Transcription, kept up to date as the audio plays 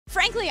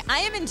Frankly, I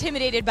am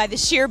intimidated by the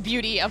sheer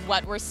beauty of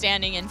what we're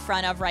standing in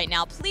front of right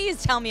now.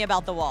 Please tell me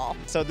about the wall.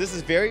 So this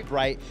is very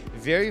bright,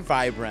 very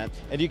vibrant,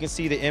 and you can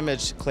see the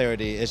image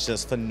clarity is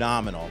just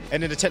phenomenal.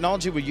 And then the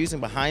technology we're using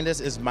behind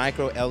us is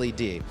micro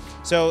LED.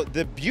 So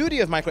the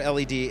beauty of micro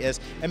LED is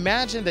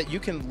imagine that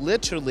you can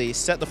literally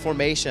set the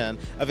formation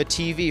of a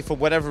TV for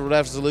whatever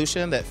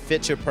resolution that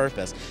fits your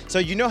purpose. So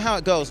you know how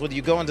it goes, whether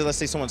you go into, let's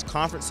say, someone's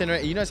conference center,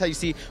 and you notice how you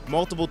see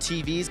multiple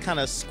TVs kind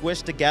of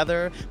squished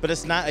together, but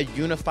it's not a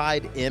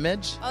unified image.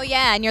 Oh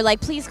yeah, and you're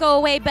like, please go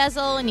away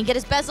bezel, and you get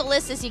as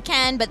bezel-less as you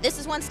can, but this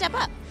is one step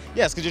up.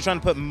 Yes, because you're trying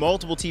to put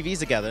multiple TVs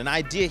together. And the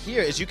idea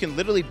here is you can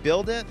literally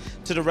build it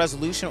to the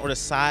resolution or the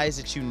size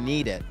that you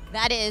need it.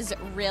 That is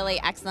really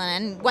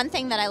excellent. And one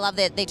thing that I love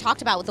that they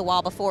talked about with the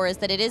wall before is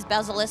that it is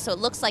bezel-less, so it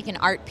looks like an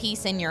art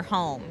piece in your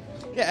home.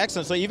 Yeah,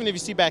 excellent. So even if you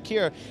see back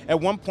here, at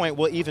one point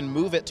we'll even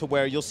move it to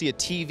where you'll see a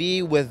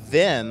TV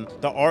within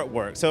the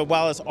artwork. So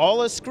while it's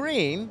all a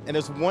screen, and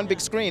it's one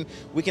big screen,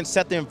 we can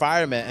set the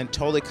environment and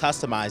totally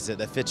customize it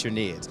that fits your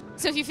needs.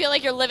 So if you feel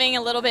like you're living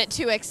a little bit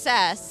to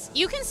excess,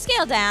 you can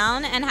scale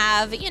down and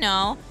have, you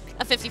know,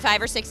 a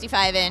 55 or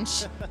 65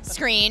 inch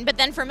screen, but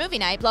then for movie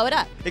night, blow it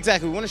up.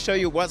 Exactly. We want to show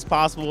you what's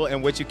possible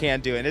and what you can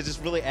do, and it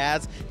just really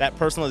adds that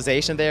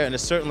personalization there, and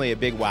it's certainly a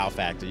big wow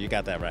factor. You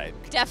got that right.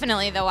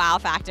 Definitely the wow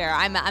factor.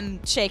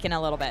 I'm shaking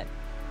a little bit.